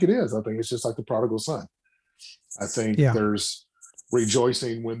I think it is. I think it's just like the prodigal son. I think Yeah. there's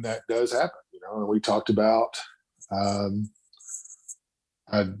rejoicing when that does happen. And we talked about. Um,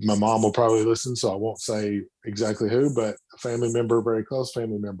 my mom will probably listen, so I won't say exactly who, but a family member, very close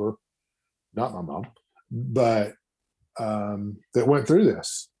family member, not my mom, but that went through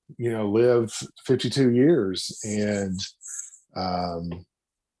this. Lived 52 years and um,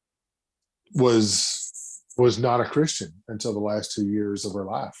 was not a Christian until the last 2 years of her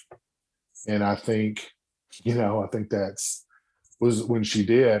life. And I think that's was when she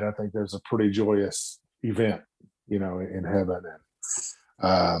did. I think there's a pretty joyous event, in heaven,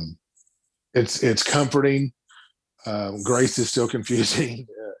 and it's comforting. Grace is still confusing.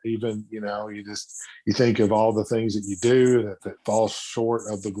 Even you think of all the things that you do that fall short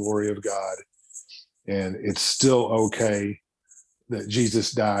of the glory of God, and it's still okay that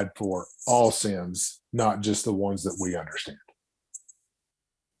Jesus died for all sins, not just the ones that we understand.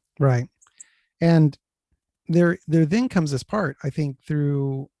 Right. And there then comes this part, I think,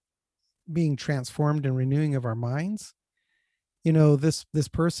 through being transformed and renewing of our minds. This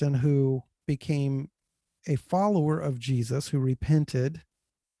person who became a follower of Jesus, who repented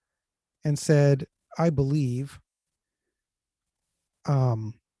and said, I believe,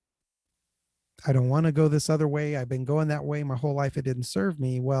 um, I don't want to go this other way. I've been going that way my whole life. It didn't serve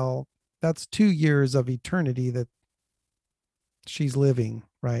me. Well, that's 2 years of eternity that she's living,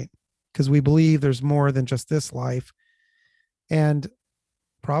 right? Because we believe there's more than just this life. And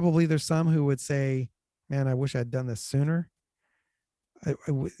probably there's some who would say, man, I wish I'd done this sooner.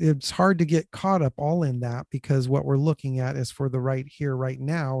 It's hard to get caught up all in that, because what we're looking at is for the right here, right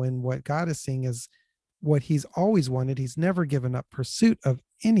now. And what God is seeing is what he's always wanted. He's never given up pursuit of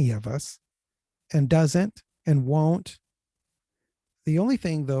any of us, and doesn't and won't. The only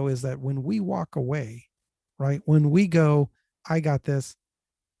thing, though, is that when we walk away, right, when we go, I got this,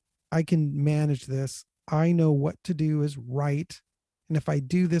 I can manage this, I know what to do is right. And if I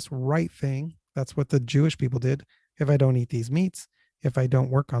do this right thing, that's what the Jewish people did. If I don't eat these meats, if I don't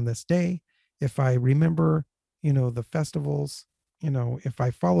work on this day, if I remember, the festivals, if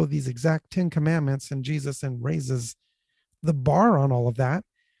I follow these exact 10 commandments, and Jesus then raises the bar on all of that.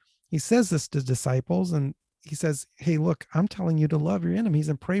 He says this to disciples, and he says, hey, look, I'm telling you to love your enemies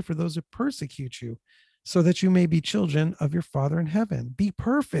and pray for those who persecute you, so that you may be children of your Father in heaven. Be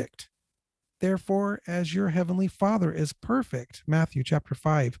perfect, therefore, as your heavenly Father is perfect. Matthew chapter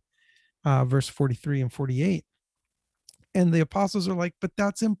 5, verse 43 and 48. And the apostles are like, but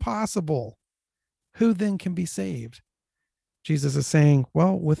that's impossible. Who then can be saved? Jesus is saying,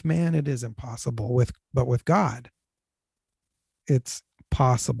 well, with man it is impossible, but with God it's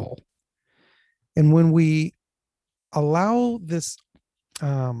possible. And when we allow this,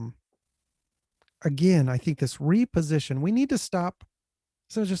 um, again, I think this reposition, we need to stop.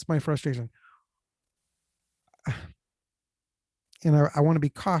 So it's just my frustration. And I want to be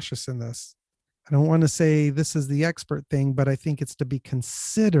cautious in this. I don't want to say this is the expert thing, but I think it's to be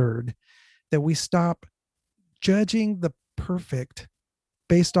considered that we stop judging the perfect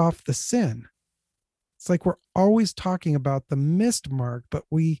based off the sin. It's like we're always talking about the missed mark, but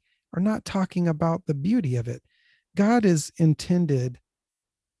we are not talking about the beauty of it. God is intended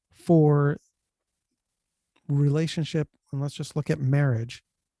for relationship, and let's just look at marriage,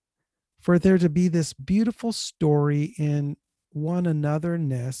 for there to be this beautiful story in one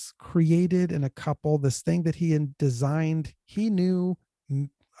anotherness created in a couple, this thing that he had designed. He knew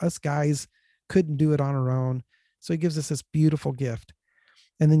us guys couldn't do it on our own. So he gives us this beautiful gift.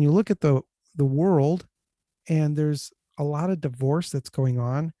 And then you look at the world, and there's a lot of divorce that's going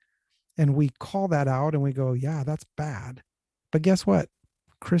on, and we call that out and we go, yeah, that's bad. But guess what?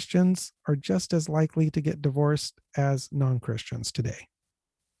 Christians are just as likely to get divorced as non-Christians today.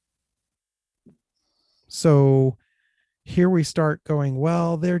 So here we start going,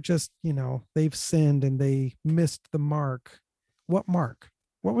 well, they're just, they've sinned and they missed the mark. What mark?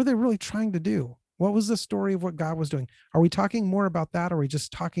 What were they really trying to do? What was the story of what God was doing? Are we talking more about that? Or are we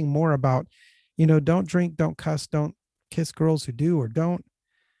just talking more about, don't drink, don't cuss, don't kiss girls who do or don't?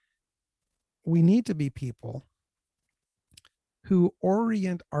 We need to be people who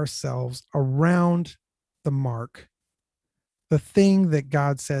orient ourselves around the mark, the thing that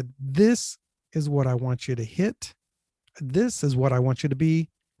God said, this is what I want you to hit. This is what I want you to be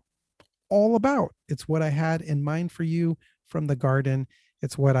all about. It's what I had in mind for you from the garden.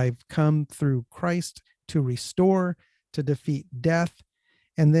 It's what I've come through Christ to restore, to defeat death.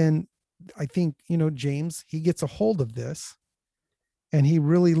 And then I think, James, he gets a hold of this and he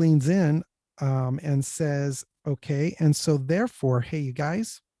really leans in and says, okay, and so therefore, hey, you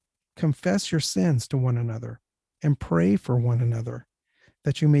guys, confess your sins to one another and pray for one another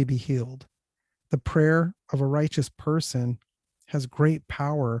that you may be healed. The prayer of a righteous person has great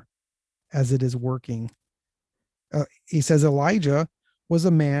power as it is working. He says Elijah was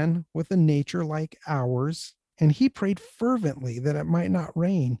a man with a nature like ours, and he prayed fervently that it might not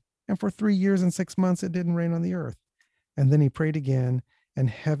rain. And for 3 years and 6 months, it didn't rain on the earth. And then he prayed again, and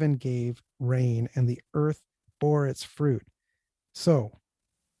heaven gave rain, and the earth bore its fruit. So,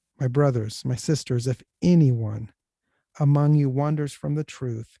 my brothers, my sisters, if anyone among you wanders from the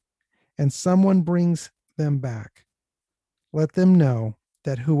truth, and someone brings them back, let them know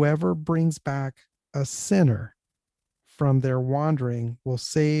that whoever brings back a sinner from their wandering will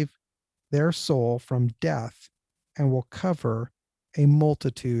save their soul from death and will cover a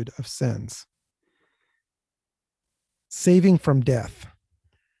multitude of sins. Saving from death.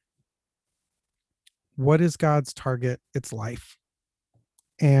 What is God's target? It's life.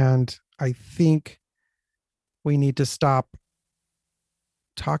 And I think we need to stop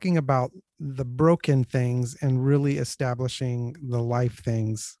talking about the broken things and really establishing the life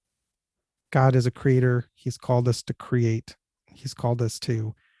things. God is a creator. He's called us to create. He's called us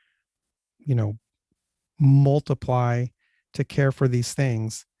to, multiply, to care for these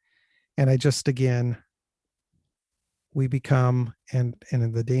things. And I just, again, we become, and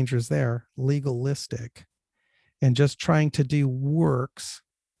the danger is there, legalistic and just trying to do works,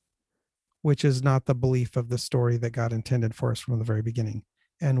 which is not the belief of the story that God intended for us from the very beginning.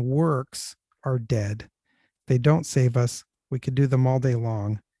 And works are dead. They don't save us. We could do them all day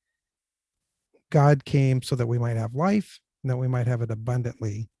long. God came so that we might have life and that we might have it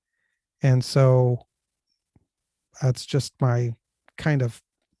abundantly. And so that's just my kind of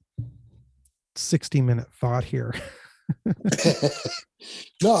 60-minute thought here.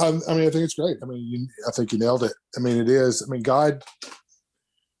 No, I mean, I think it's great. I mean, I think you nailed it. I mean, it is. I mean, God,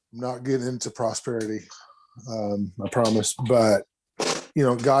 I'm not getting into prosperity, I promise. But,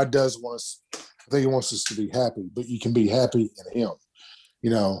 God does want us, I think he wants us to be happy, but you can be happy in him.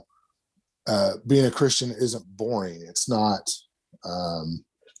 Being a Christian isn't boring. It's not.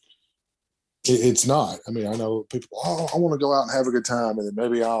 It's not. I mean, I know people, I want to go out and have a good time, and then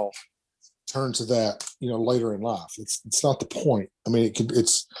maybe I'll turn to that, later in life. It's not the point. I mean,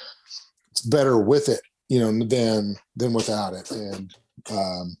 it's better with it, than without it. And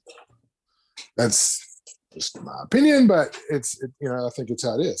that's just my opinion, but I think it's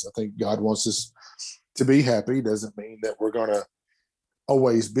how it is. I think God wants us to be happy. Doesn't mean that we're going to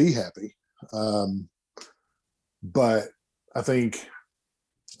always be happy. But I think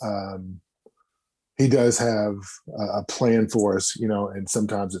he does have a plan for us, and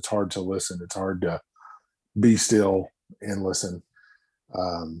sometimes it's hard to listen. It's hard to be still and listen.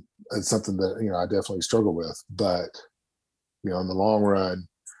 It's something that, I definitely struggle with, but, in the long run,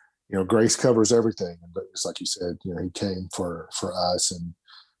 grace covers everything. But just like you said, he came for us and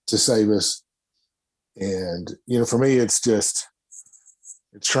to save us. And, for me, it's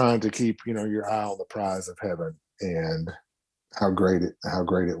trying to keep, your eye on the prize of heaven and how great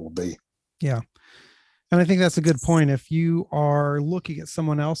it will be. Yeah. And I think that's a good point. If you are looking at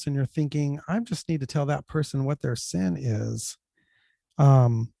someone else and you're thinking, I just need to tell that person what their sin is, I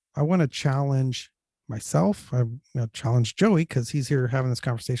want to challenge myself. I challenge Joey because he's here having this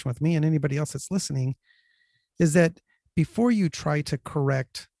conversation with me, and anybody else that's listening, is that before you try to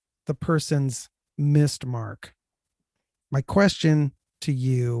correct the person's missed mark, my question to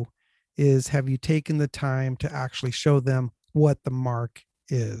you is, have you taken the time to actually show them what the mark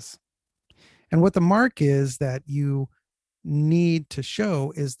is? And what the mark is that you need to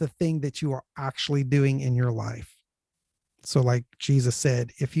show is the thing that you are actually doing in your life. So like Jesus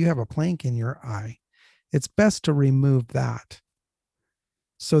said, if you have a plank in your eye, it's best to remove that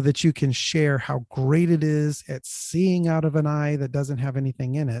so that you can share how great it is at seeing out of an eye that doesn't have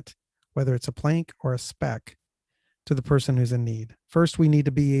anything in it, whether it's a plank or a speck, to the person who's in need. First, we need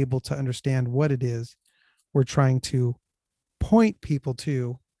to be able to understand what it is we're trying to point people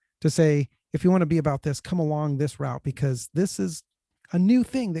to say, if you want to be about this, come along this route because this is a new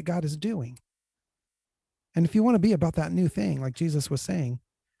thing that God is doing. And if you want to be about that new thing, like Jesus was saying,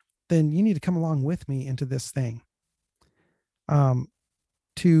 then you need to come along with me into this thing.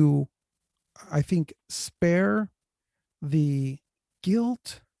 To, I think, spare the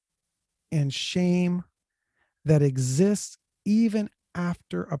guilt and shame that exists even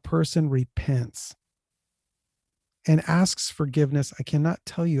after a person repents and asks forgiveness. I cannot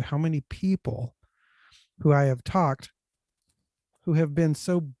tell you how many people who I have talked who have been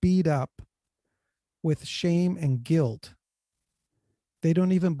so beat up with shame and guilt, they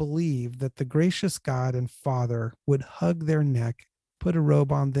don't even believe that the gracious God and Father would hug their neck, put a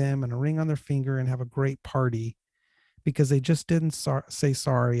robe on them and a ring on their finger, and have a great party because they just didn't say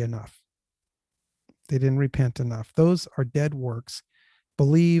sorry enough. They didn't repent enough. Those are dead works.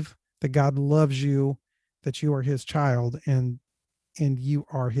 Believe that God loves you, that you are his child, and you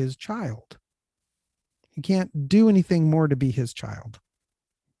are his child. You can't do anything more to be his child.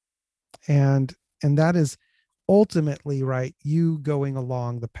 And that is ultimately, right, you going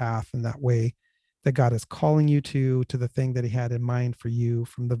along the path in that way that God is calling you to the thing that he had in mind for you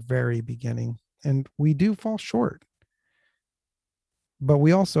from the very beginning. And we do fall short, but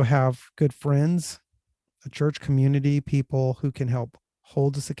we also have good friends, a church community, people who can help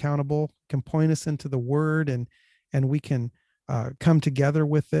hold us accountable, can point us into the word, and we can come together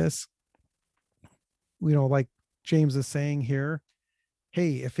with this. Like James is saying here,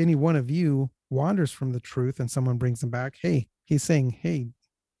 hey, if any one of you wanders from the truth and someone brings them back, hey, he's saying, hey,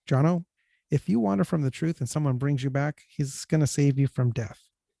 Jono, if you wander from the truth and someone brings you back, he's going to save you from death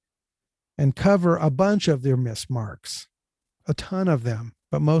and cover a bunch of their missed marks, a ton of them,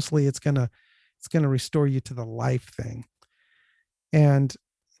 but mostly it's going to restore you to the life thing. And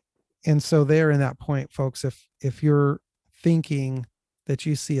so there in that point, folks, if you're thinking that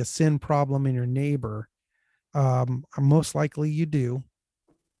you see a sin problem in your neighbor, most likely you do,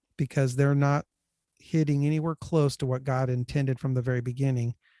 because they're not hitting anywhere close to what God intended from the very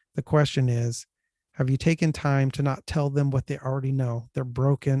beginning. The question is, have you taken time to not tell them what they already know? They're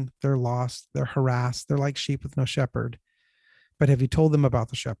broken, they're lost, they're harassed, they're like sheep with no shepherd. But have you told them about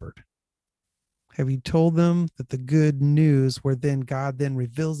the shepherd? Have you told them that the good news, where then God then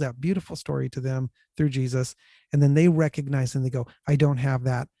reveals that beautiful story to them through Jesus, and then they recognize and they go, I don't have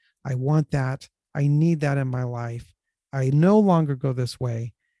that. I want that. I need that in my life. I no longer go this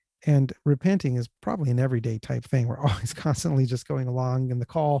way. And repenting is probably an everyday type thing. We're always constantly just going along in the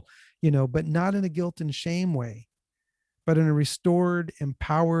call, but not in a guilt and shame way, but in a restored,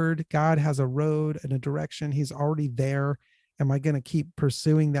 empowered, God has a road and a direction. He's already there. Am I going to keep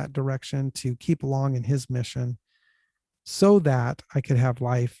pursuing that direction to keep along in his mission so that I could have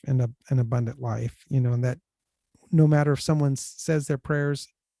life and an abundant life, and that no matter if someone says their prayers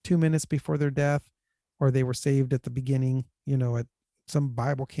 2 minutes before their death, or they were saved at the beginning, at some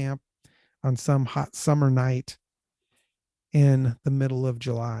Bible camp on some hot summer night in the middle of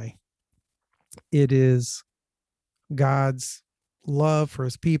July, it is God's love for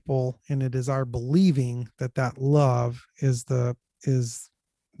his people, and it is our believing that that love is the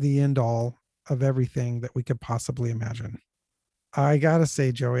end all of everything that we could possibly imagine. I gotta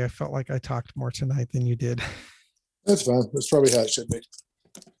say, Joey, I felt like I talked more tonight than you did. That's fine. That's probably how it should be.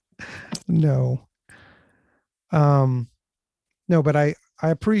 No. No, but I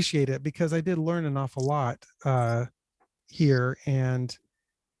appreciate it because I did learn an awful lot here. And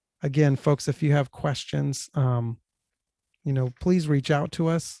again, folks, if you have questions, please reach out to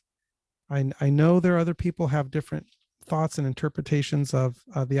us. I know there are other people have different thoughts and interpretations of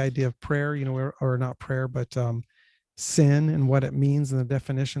the idea of prayer, or not prayer, but sin and what it means and the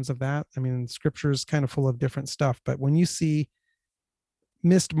definitions of that. I mean, scripture is kind of full of different stuff, but when you see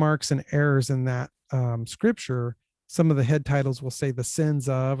missed marks and errors in that scripture, some of the head titles will say the sins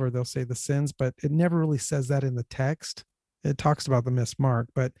of, or they'll say the sins, but it never really says that in the text. It talks about the missed mark,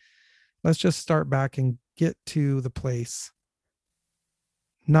 but let's just start back and get to the place.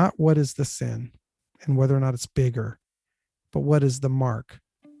 Not what is the sin and whether or not it's bigger, but what is the mark,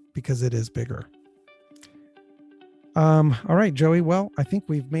 because it is bigger. All right, Joey. Well, I think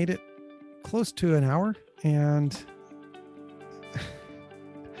we've made it close to an hour, and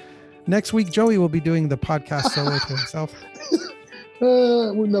next week, Joey will be doing the podcast solo to himself.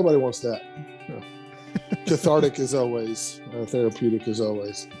 Well, nobody wants that. No. cathartic as always, therapeutic as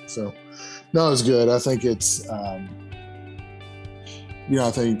always. So, no, it's good. I think it's, I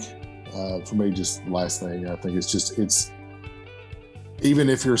think for me, just last thing, I think it's even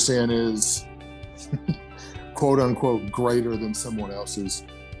if your sin is quote unquote greater than someone else's,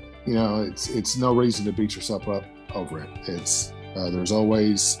 it's no reason to beat yourself up over it. It's there's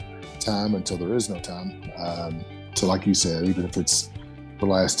always time until there is no time. So like you said, even if it's the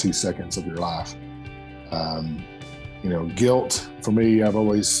last 2 seconds of your life, guilt for me, I've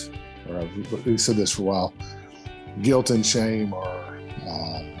said this for a while, guilt and shame are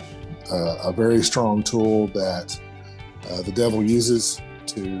a very strong tool that the devil uses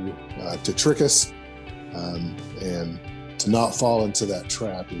to trick us, and to not fall into that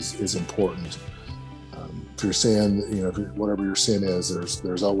trap is important. If your sin, whatever your sin is,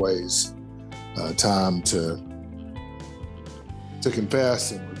 there's always time to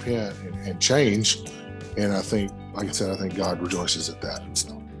confess and repent and change. And I think, like I said, I think God rejoices at that.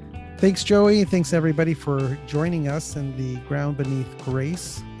 So. Thanks, Joey. Thanks, everybody, for joining us in the Ground Beneath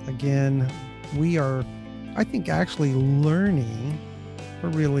Grace. Again, we are, I think, actually learning. We're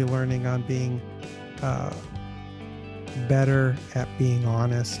really learning on being better at being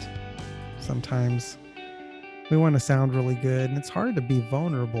honest. Sometimes we want to sound really good, and it's hard to be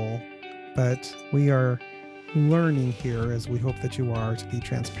vulnerable, but we are learning here, as we hope that you are, to be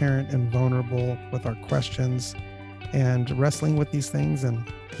transparent and vulnerable with our questions and wrestling with these things, and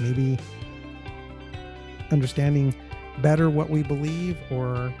maybe understanding better what we believe,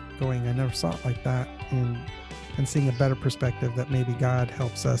 or going, I never saw it like that, and seeing a better perspective that maybe God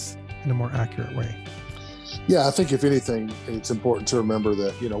helps us in a more accurate way. Yeah, I think if anything, it's important to remember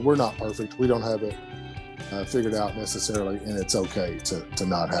that, we're not perfect. We don't have it figured out necessarily, and it's okay to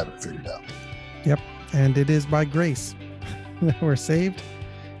not have it figured out. Yep. And it is by grace that we're saved.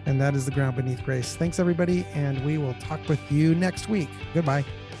 And that is the Ground Beneath Grace. Thanks, everybody. And we will talk with you next week. Goodbye.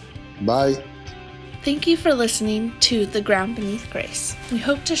 Bye. Thank you for listening to The Ground Beneath Grace. We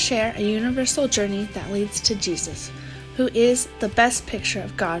hope to share a universal journey that leads to Jesus, who is the best picture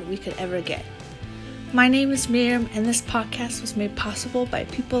of God we could ever get. My name is Miriam, and this podcast was made possible by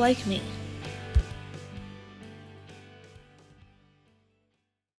people like me.